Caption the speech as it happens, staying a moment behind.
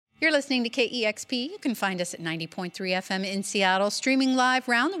You're listening to KEXP. You can find us at 90.3 FM in Seattle, streaming live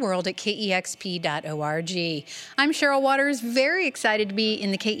around the world at KEXP.org. I'm Cheryl Waters, very excited to be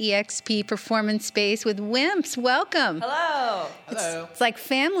in the KEXP performance space with Wimps. Welcome. Hello. It's like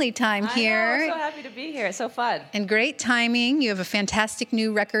family time here. I know, I'm so happy to be here. It's so fun. And great timing. You have a fantastic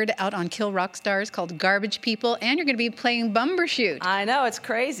new record out on Kill Rock Stars called Garbage People, and you're going to be playing Bumbershoot. I know, it's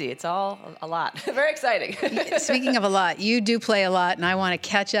crazy. It's all a lot. Very exciting. Speaking of a lot, you do play a lot, and I want to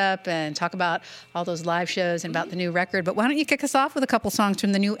catch up and talk about all those live shows and about the new record. But why don't you kick us off with a couple songs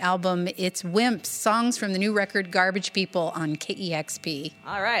from the new album, It's Wimps, songs from the new record, Garbage People, on KEXP.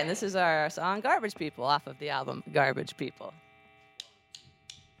 All right, and this is our song, Garbage People, off of the album, Garbage People.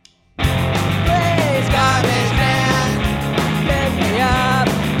 Please, garbage man, pick me up.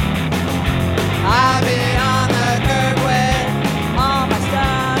 I'll be on the curb with all my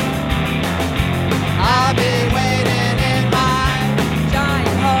stuff. I'll be waiting in my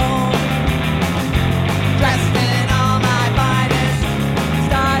giant home, dressed in all my finest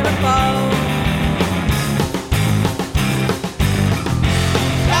styrofoam.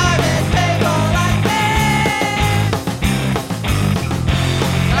 Garbage people like me,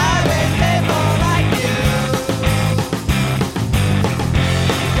 garbage people like you,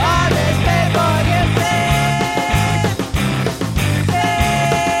 garbage people you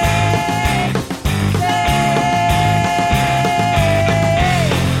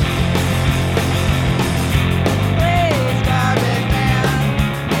Please, garbage man,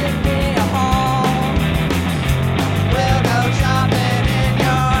 give me a home. We'll go shopping in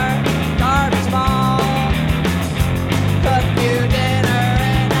your garbage mall. Cook you dinner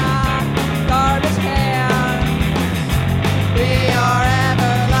in a garbage can. Be your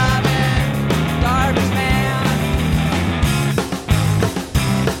ever-loving garbage man.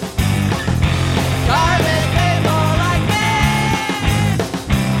 Garbage people like me,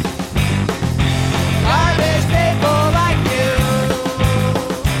 garbage people like you,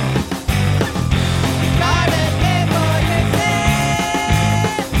 garbage people you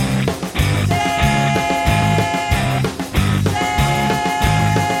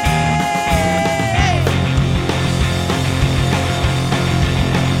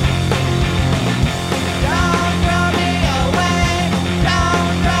Don't throw me away,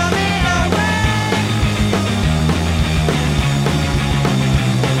 don't throw me away.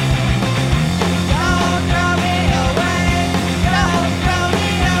 Don't throw me away, don't throw me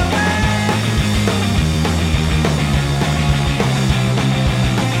away.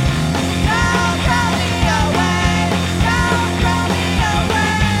 Don't throw me away, don't throw me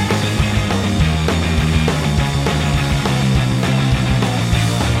away.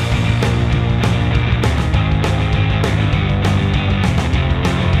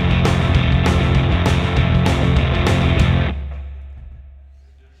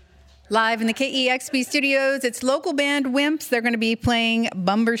 Live in the KEXP studios, it's local band Wimps. They're going to be playing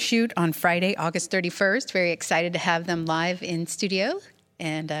Bumbershoot on Friday, August 31st. Very excited to have them live in studio.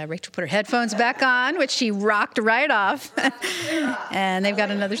 And Rachel put her headphones back on, which she rocked right off. And they've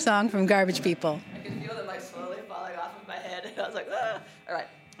got another song from Garbage People. I can feel them like slowly falling off of my head. I was like, ah. All right.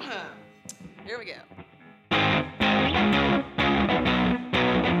 Here we go.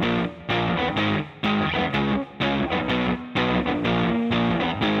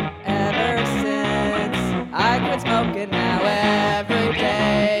 Ever since I quit smoking, now every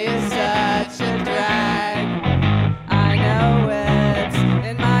day is such a drag. I know it's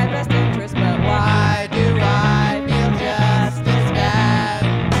in my best interest, but why do I feel just as bad?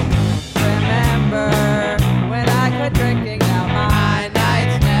 Remember when I quit drinking, now my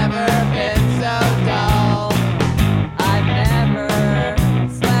nights never been so dull. I've never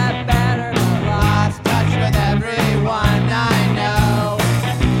slept better, but lost touch with everyone I know.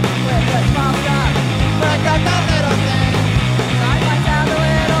 With a small stuff, forgot the little things.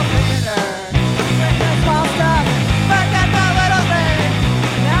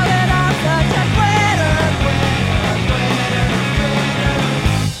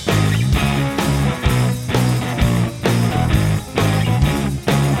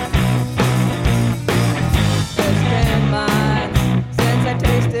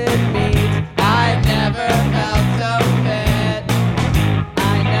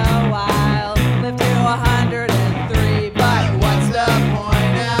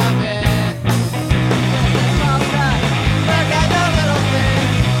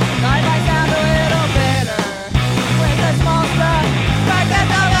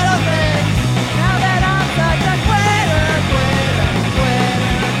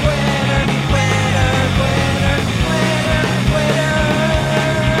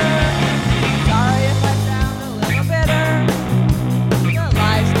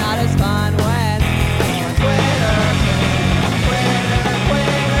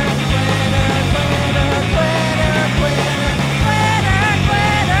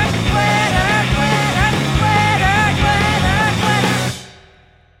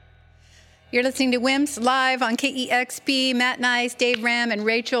 You're listening to WIMPs live on KEXP. Matt Nice, Dave Ram, and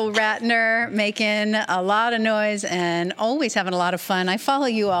Rachel Ratner making a lot of noise and always having a lot of fun. I follow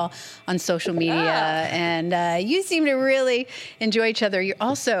you all on social media, and you seem to really enjoy each other. You're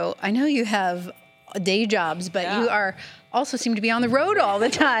also, I know you have day jobs, but you are also seem to be on the road all the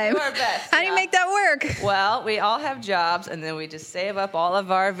time. Do our best. How do you make that work? Well, we all have jobs, and then we just save up all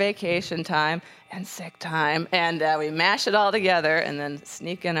of our vacation time and sick time, and we mash it all together and then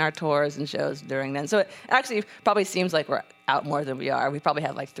sneak in our tours and shows during then. So it actually probably seems like we're out more than we are. We probably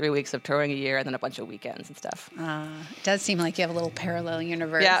have like 3 weeks of touring a year and then a bunch of weekends and stuff. It does seem like you have a little parallel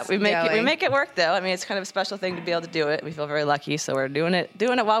universe. Yeah, we make it work though. I mean, it's kind of a special thing to be able to do it. We feel very lucky, so we're doing it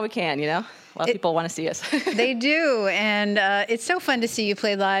while we can, you know? While people want to see us. They do, and it's so fun to see you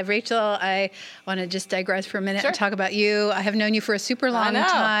play live. Rachel, I want to just digress for a minute and talk about you. I have known you for a super long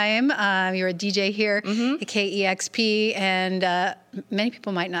time. You're a DJ here at KEXP, and many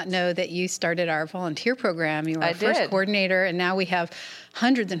people might not know that you started our volunteer program. You were our first coordinator, and now we have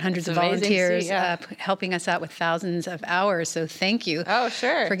hundreds and hundreds of volunteers helping us out with thousands of hours. So thank you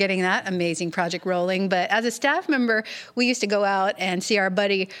for getting that amazing project rolling. But as a staff member, we used to go out and see our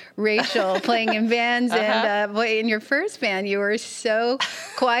buddy Rachel playing in bands. And boy, in your first band, you were so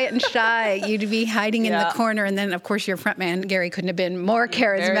quiet and shy. You'd be hiding in the corner. And then, of course, your front man, Gary, couldn't have been more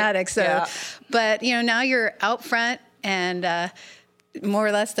charismatic. But, you know, now you're out front and more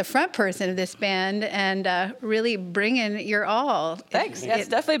or less the front person of this band and really bringing your all. Thanks. Yeah, it's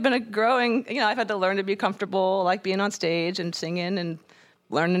definitely been a growing, you know, I've had to learn to be comfortable, like being on stage and singing and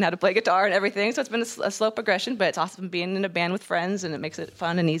learning how to play guitar and everything. So it's been a slow progression, but it's awesome being in a band with friends and it makes it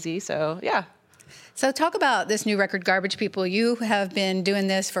fun and easy. So, yeah. So talk about this new record, Garbage People. You have been doing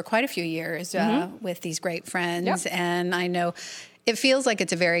this for quite a few years with these great friends. And I know it feels like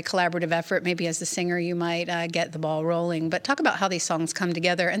it's a very collaborative effort. Maybe as the singer, you might get the ball rolling. But talk about how these songs come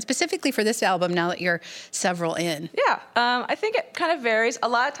together, and specifically for this album, now that you're several in. Yeah, I think it kind of varies. A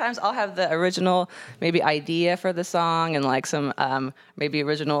lot of times I'll have the original maybe idea for the song and like some maybe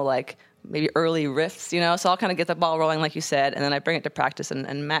original like maybe early riffs, you know, so I'll kind of get the ball rolling, like you said, and then I bring it to practice,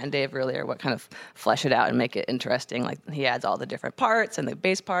 and Matt and Dave really are what kind of flesh it out and make it interesting. Like, he adds all the different parts and the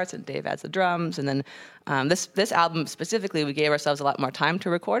bass parts, and Dave adds the drums, and then this album specifically, we gave ourselves a lot more time to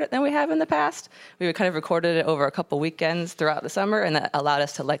record it than we have in the past. We kind of recorded it over a couple weekends throughout the summer, and that allowed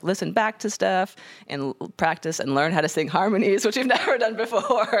us to like listen back to stuff and practice and learn how to sing harmonies, which we've never done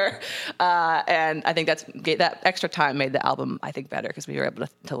before. And I think that extra time made the album, I think, better because we were able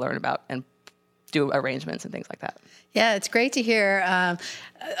to learn about and do arrangements and things like that. Yeah, it's great to hear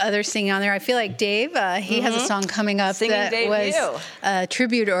others singing on there. I feel like Dave, he has a song coming up was a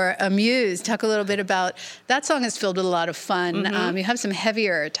tribute or a muse. Talk a little bit about, that song is filled with a lot of fun. You have some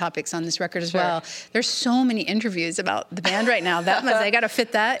heavier topics on this record as well. There's so many interviews about the band right now. I got to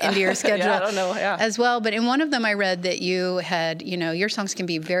fit that into your schedule as well. But in one of them I read that you had, you know, your songs can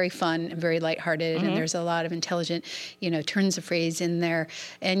be very fun and very lighthearted, and there's a lot of intelligent, you know, turns of phrase in there.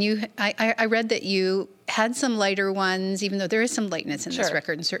 And I read that you had some lighter ones, even though there is some lightness in this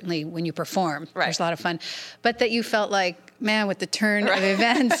record, and certainly when you perform, there's a lot of fun. But that you felt like, man, with the turn of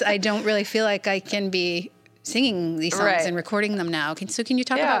events, I don't really feel like I can be singing these songs and recording them now. Can you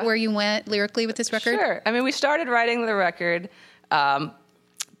talk about where you went lyrically with this record? Sure. I mean, we started writing the record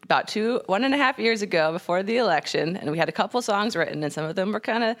about 1.5 years ago before the election, and we had a couple songs written, and some of them were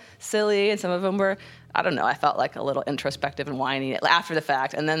kind of silly, and some of them were, I don't know, I felt like a little introspective and whiny after the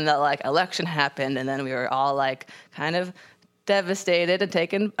fact. And then the like election happened, and then we were all like kind of devastated and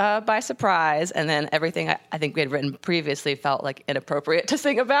taken by surprise. And then everything I think we had written previously felt like inappropriate to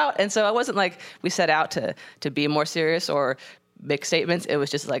sing about. And so it wasn't like we set out to be more serious or big statements. It was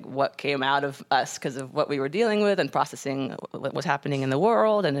just like what came out of us because of what we were dealing with and processing what was happening in the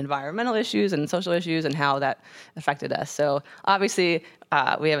world and environmental issues and social issues and how that affected us. So obviously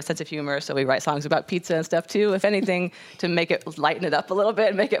we have a sense of humor, so we write songs about pizza and stuff too, if anything, to make it lighten it up a little bit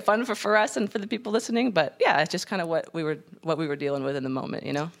and make it fun for us and for the people listening. But yeah, it's just kind of what we were dealing with in the moment,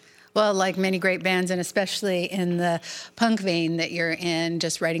 you know? Well, like many great bands, and especially in the punk vein that you're in,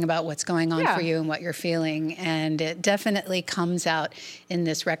 just writing about what's going on for you and what you're feeling. And it definitely comes out in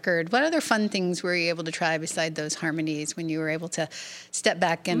this record. What other fun things were you able to try beside those harmonies when you were able to step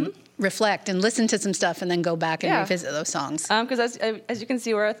back and reflect and listen to some stuff and then go back and revisit those songs? Because as you can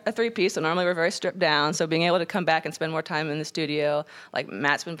see, we're a three-piece, so normally we're very stripped down. So being able to come back and spend more time in the studio, like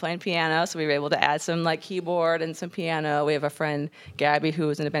Matt's been playing piano, so we were able to add some like keyboard and some piano. We have a friend, Gabby, who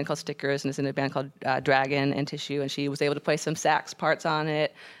was in a band called Stickers and is in a band called Dragon and Tissue, and she was able to play some sax parts on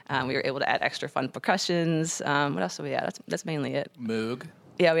it. We were able to add extra fun percussions. What else do we add? That's mainly it. Moog.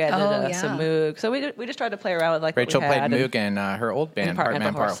 Yeah, we added yeah. some Moog. So we just tried to play around with like Rachel what we played had Moog in her old band, Part Part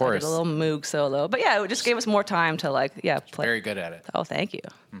Man, Part I Horse. did a little Moog solo. But yeah, it just gave us more time to play. Very good at it. Oh, thank you.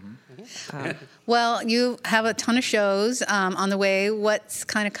 Well, you have a ton of shows on the way. What's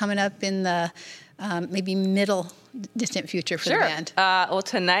kind of coming up in the maybe middle distant future for the band? Well,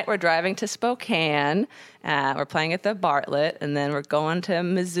 tonight we're driving to Spokane. We're playing at the Bartlett, and then we're going to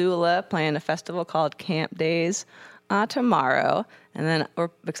Missoula, playing a festival called Camp Days tomorrow. And then we're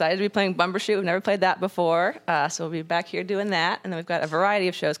excited to be playing Bumbershoot. We've never played that before, so we'll be back here doing that. And then we've got a variety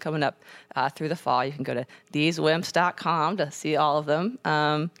of shows coming up through the fall. You can go to thesewimps.com to see all of them.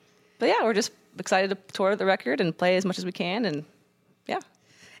 But yeah, we're just excited to tour the record and play as much as we can, and yeah.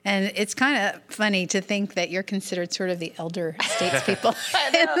 And it's kind of funny to think that you're considered sort of the elder statespeople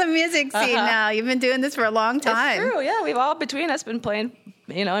in the music scene now. You've been doing this for a long time. It's true, yeah. We've all between us been playing,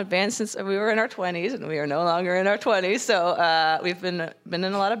 in bands since we were in our 20s, and we are no longer in our 20s. So we've been in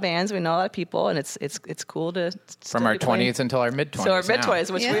a lot of bands. We know a lot of people, and it's cool to from our 20s until our mid 20s. So our mid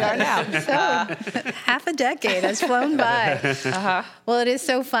 20s, which we are now. So half a decade has flown by. Well, it is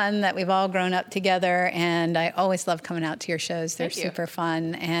so fun that we've all grown up together, and I always love coming out to your shows. They're super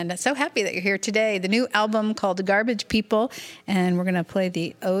fun, and so happy that you're here today. The new album called Garbage People, and we're going to play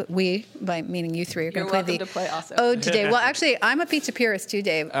the we, by meaning you three, are going to play the play also. ode today. Well, actually, I'm a pizza purist too,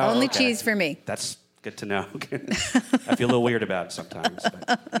 Dave. Only cheese for me. That's good to know. I feel a little weird about it sometimes.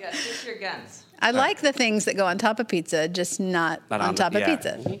 But. Yeah, shoot your guns. I like the things that go on top of pizza, just not on top of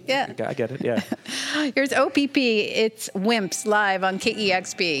pizza. Yeah. I get it, yeah. Here's OPP. It's Wimps live on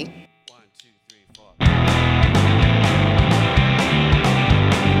KEXP. 1, 2, 3, 4.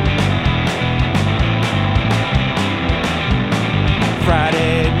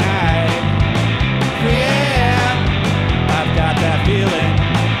 Friday night, 3 a.m. I've got that feeling.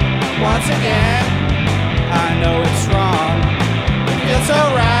 Once again, I know it's wrong. It feels so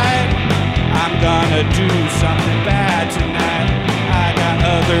right. I'm gonna do something bad tonight. I got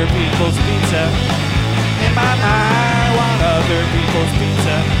other people's pizza in my mind. Want other people's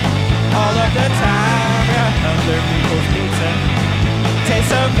pizza all of the time. Got other people's pizza. Tastes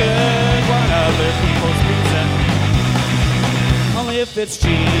so good. Want other people's pizza. Only if it's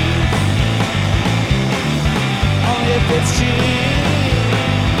cheese. Only if it's cheese.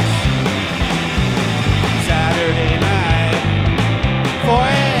 Saturday night, 4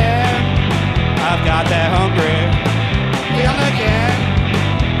 a.m. I've got that hungry feeling again.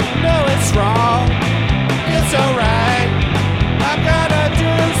 No, it's wrong. It's alright. I've gotta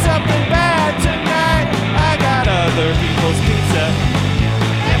do something bad tonight. I got other people's pizza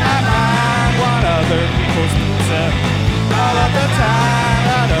in my mind. Want other people's pizza all of the time.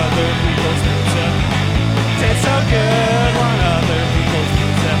 Got other people's pizza. Tastes so good. Want other people's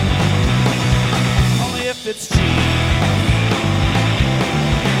pizza. Only if it's cheese.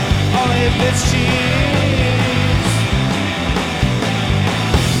 Only if it's cheese.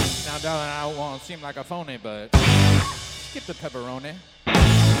 Now, darling, I won't seem like a phony, but skip the pepperoni.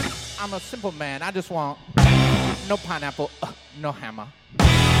 I'm a simple man. I just want no pineapple, no hammer.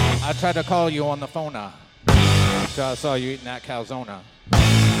 I tried to call you on the phone till I saw you eating that calzone.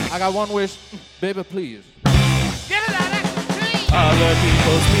 I got one wish, baby, please. Give it that extra cheese! Other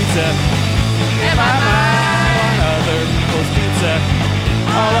people's pizza in my mind. Other people's pizza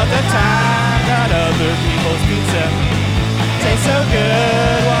all of the time. Got other people's pizza. Tastes so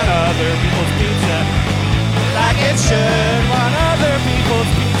good. Want other people's pizza like it should. Want other people's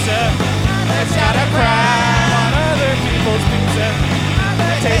pizza. It's not a crime. Want other people's pizza.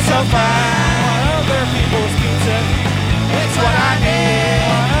 Tastes so fine. Want other people's pizza. It's what I need.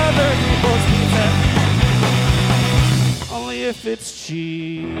 Want other people's pizza. Only if it's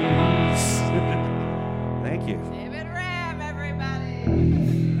cheese. Thank you. David Ram, everybody.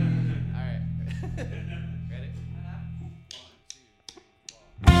 All right. Ready?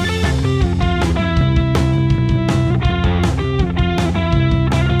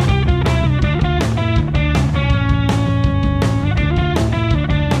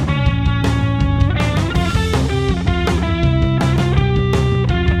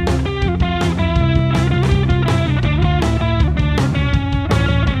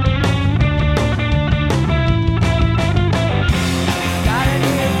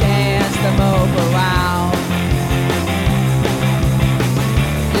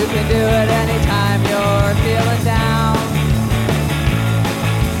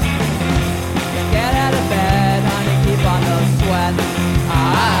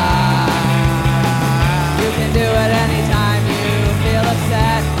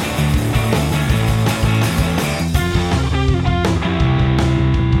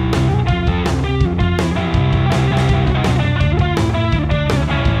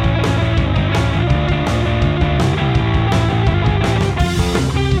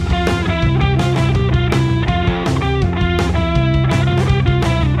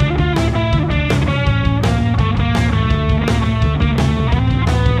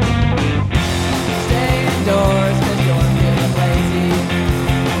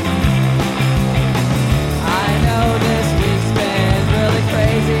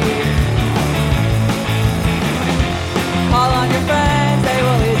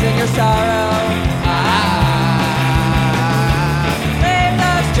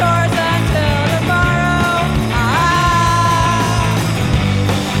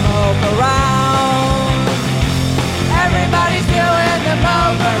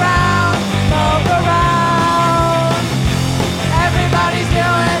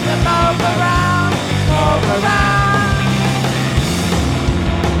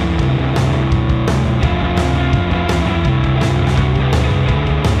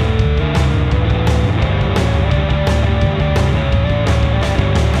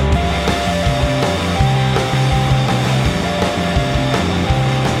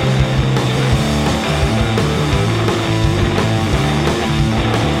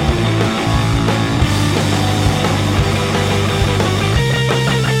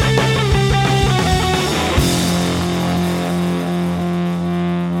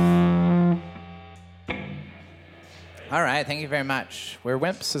 right, thank you very much. We're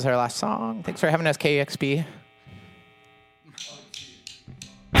Wimps is our last song. Thanks for having us, KEXP.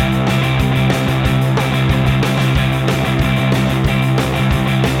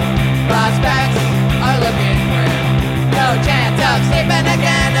 Prospects are looking grim. No chance of sleeping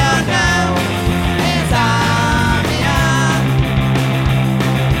again, oh no. Insomnia.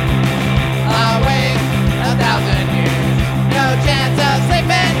 Awake 1,000 years. No chance of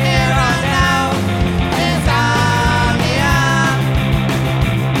sleeping here, oh no. Insomnia.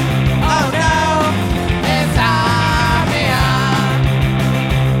 Oh no. Insomnia.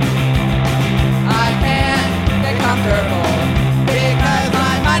 I can't get comfortable because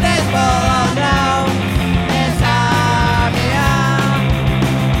my mind is full, oh no. Insomnia.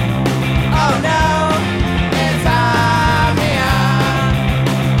 Oh no. Insomnia.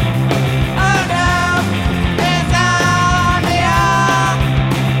 Oh no. Insomnia.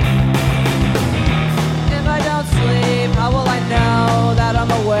 If I don't sleep, how will I know that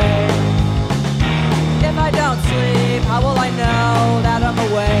I'm awake? If I don't sleep, how will I know that I'm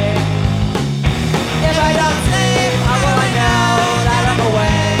awake? If I don't sleep, how will I know that I'm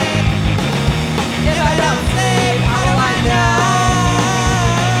awake? If I don't sleep, how will I know?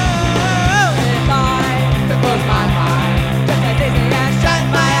 If I could close my mind, just as easy as shut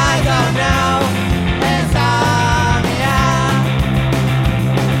my eyes, oh no. Insomnia.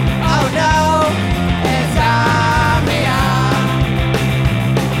 Oh no. Insomnia.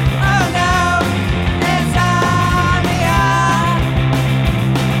 Oh no. Insomnia.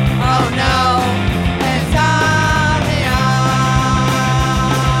 Oh no.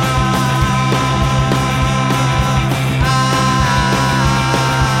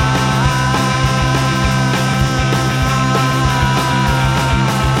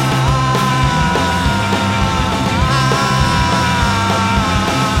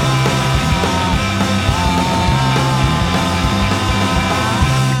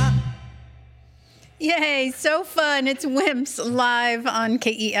 Yay, so fun. It's Wimps live on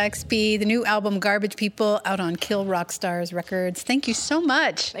KEXP, the new album Garbage People out on Kill Rock Stars Records. Thank you so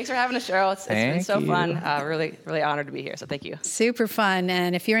much. Thanks for having us, Cheryl. It's been so fun. Really, really honored to be here. So thank you. Super fun.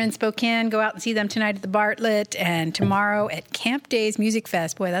 And if you're in Spokane, go out and see them tonight at the Bartlett and tomorrow at Camp Days Music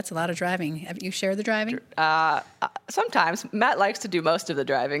Fest. Boy, that's a lot of driving. Have you shared the driving? Sometimes Matt likes to do most of the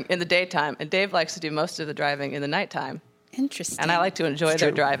driving in the daytime, and Dave likes to do most of the driving in the nighttime. Interesting. And I like to enjoy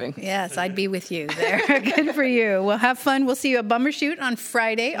their driving. Yes, I'd be with you there. Good for you. Well, have fun. We'll see you at Bumbershoot on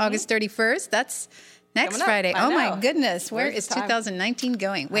Friday, August 31st. That's next Coming up. Friday. I Oh, my know. goodness. Where Where's is the time? 2019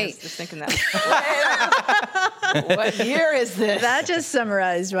 going? I Wait. was just thinking that. What year is this? That just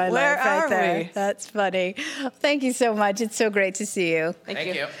summarized my Where life right are there. we? That's funny. Thank you so much. It's so great to see you.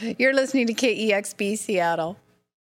 Thank you. You're listening to KEXP Seattle.